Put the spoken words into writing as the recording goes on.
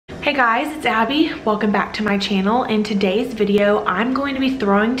Hey guys, it's Abby. Welcome back to my channel. In today's video, I'm going to be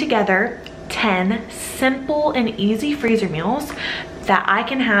throwing together 10 simple and easy freezer meals that I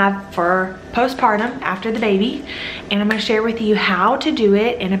can have for postpartum after the baby. And I'm going to share with you how to do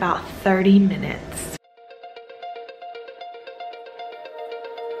it in about 30 minutes.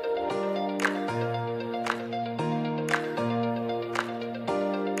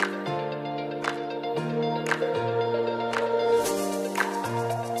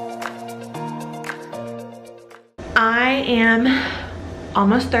 I am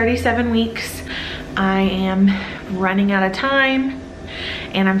almost 37 weeks. I am running out of time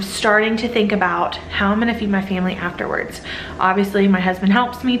and I'm starting to think about how I'm gonna feed my family afterwards. Obviously my husband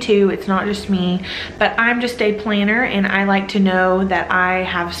helps me too, it's not just me, but I'm just a planner and I like to know that I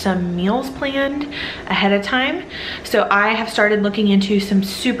have some meals planned ahead of time. So I have started looking into some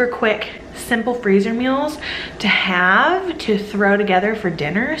super quick simple freezer meals to throw together for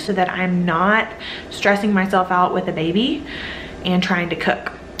dinner so that I'm not stressing myself out with a baby and trying to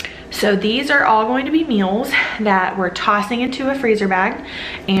cook. So these are all going to be meals that we're tossing into a freezer bag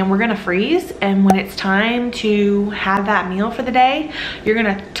and we're gonna freeze, and when it's time to have that meal for the day, you're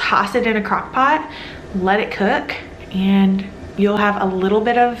gonna toss it in a crock pot, let it cook, and you'll have a little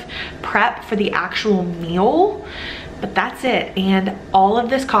bit of prep for the actual meal. But that's it, and all of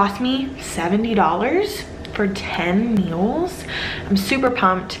this cost me $70 for 10 meals. I'm super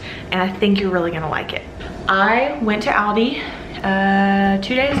pumped, and I think you're really gonna like it. I went to Aldi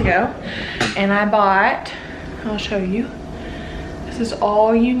 2 days ago, and I bought, I'll show you, this is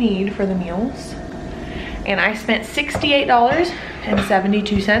all you need for the meals. And I spent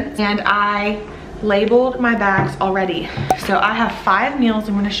 $68.72, and I labeled my bags already. So I have 5 meals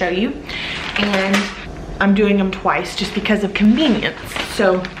I'm gonna show you, and I'm doing them twice just because of convenience.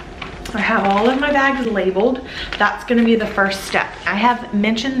 So I have all of my bags labeled. That's gonna be the first step. I have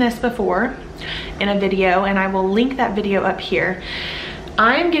mentioned this before in a video and I will link that video up here.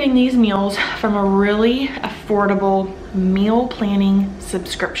 I'm getting these meals from a really affordable meal planning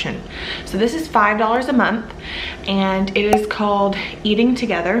subscription. So this is $5 a month and it is called Eating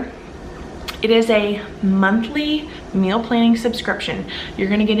Together. It is a monthly meal planning subscription. You're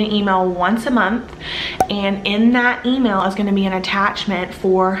gonna get an email once a month, and in that email is gonna be an attachment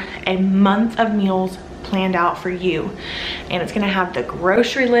for a month of meals planned out for you. And it's gonna have the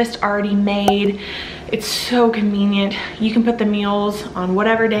grocery list already made. It's so convenient. You can put the meals on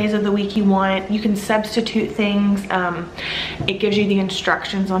whatever days of the week you want. You can substitute things. It gives you the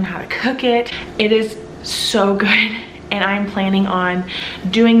instructions on how to cook it. It is so good. And I'm planning on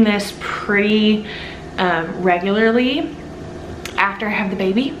doing this pretty regularly after I have the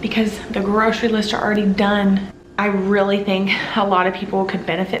baby because the grocery lists are already done. I really think a lot of people could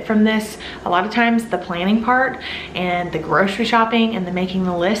benefit from this. A lot of times the planning part and the grocery shopping and the making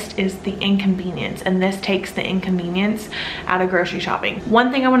the list is the inconvenience, and this takes the inconvenience out of grocery shopping.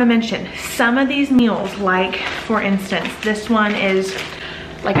 One thing I want to mention, some of these meals, like for instance, this one is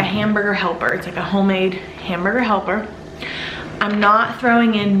like a hamburger helper. It's like a homemade hamburger helper. I'm not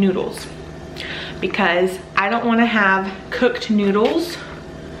throwing in noodles because I don't want to have cooked noodles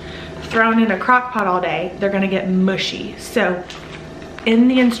thrown in a crock pot all day. They're gonna get mushy. So in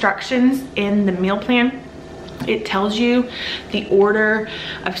the instructions in the meal plan, it tells you the order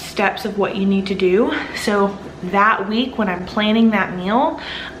of steps of what you need to do. So that week when I'm planning that meal,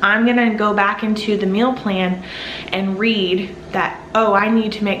 I'm gonna go back into the meal plan and read that, oh, I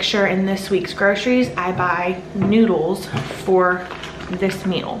need to make sure in this week's groceries I buy noodles for this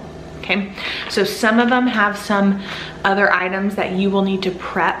meal, okay? So some of them have some other items that you will need to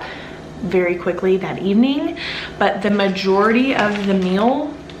prep very quickly that evening, but the majority of the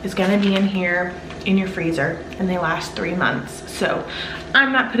meal is gonna be in here in your freezer, and they last 3 months. So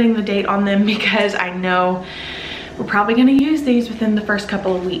I'm not putting the date on them because I know we're probably gonna use these within the first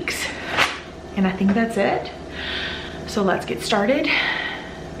couple of weeks. And I think that's it. So let's get started.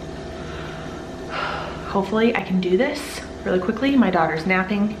 Hopefully I can do this really quickly. My daughter's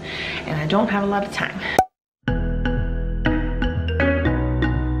napping and I don't have a lot of time.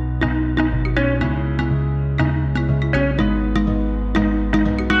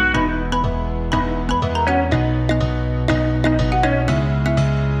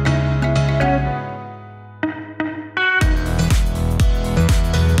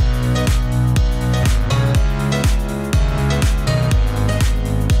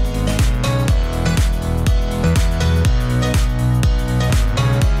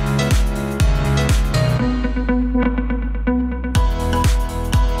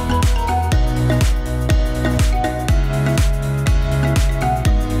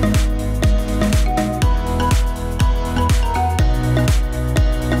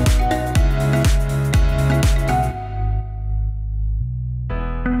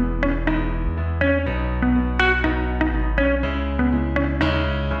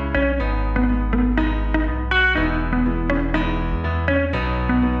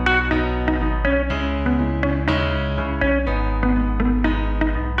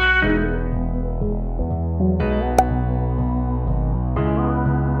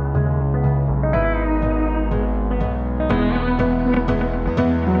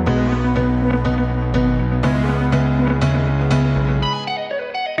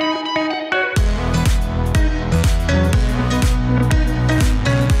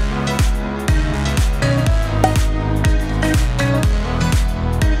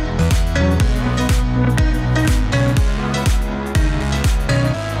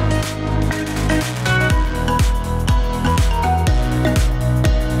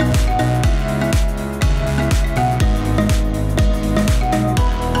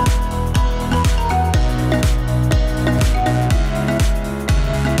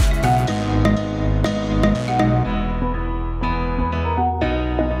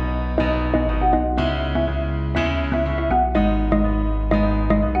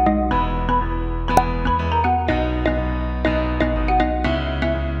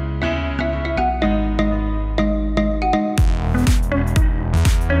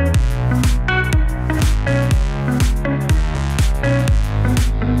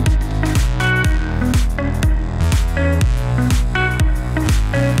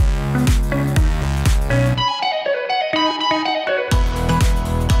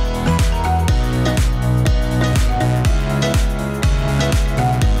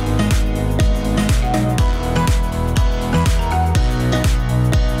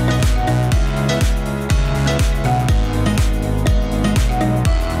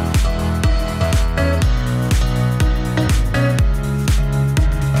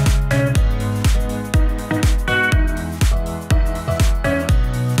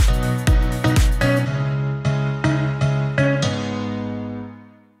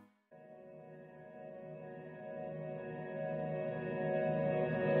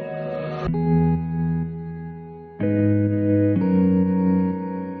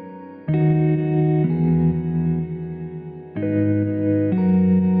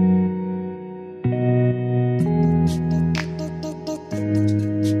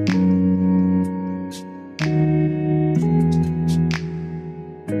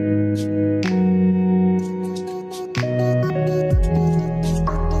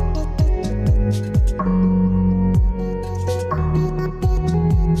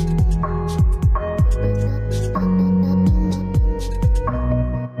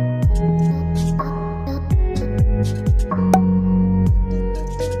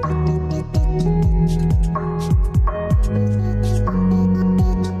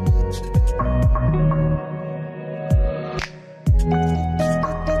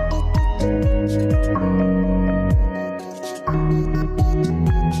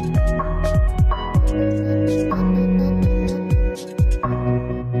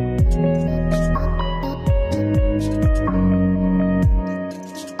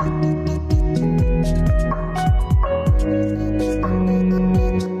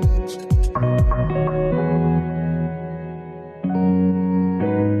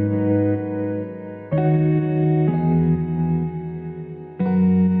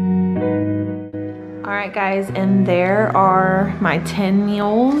 right, guys, and there are my 10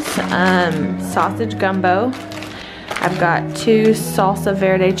 meals. Sausage gumbo. I've got 2 salsa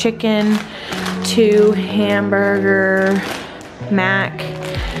verde chicken, 2 hamburger mac,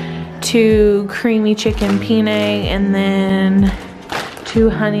 2 creamy chicken penne, and then 2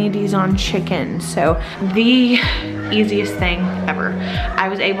 honey Dijon chicken. So the easiest thing ever. I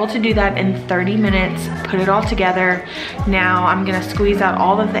was able to do that in 30 minutes, put it all together. Now I'm gonna squeeze out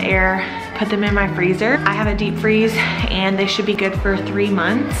all of the air, put them in my freezer. I have a deep freeze and they should be good for 3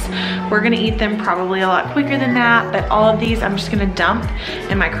 months. We're gonna eat them probably a lot quicker than that, but all of these I'm just gonna dump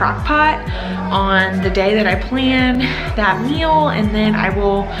in my crock pot on the day that I plan that meal, and then I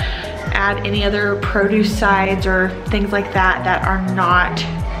will add any other produce sides or things like that that are not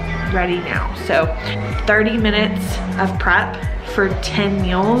ready now. So 30 minutes of prep for 10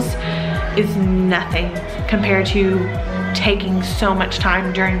 meals is nothing compared to taking so much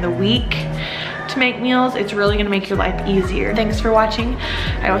time during the week to make meals. It's really gonna make your life easier. Thanks for watching.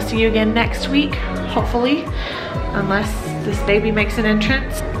 I will see you again next week, hopefully, unless this baby makes an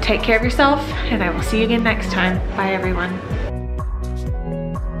entrance. Take care of yourself, and I will see you again next time. Bye, everyone.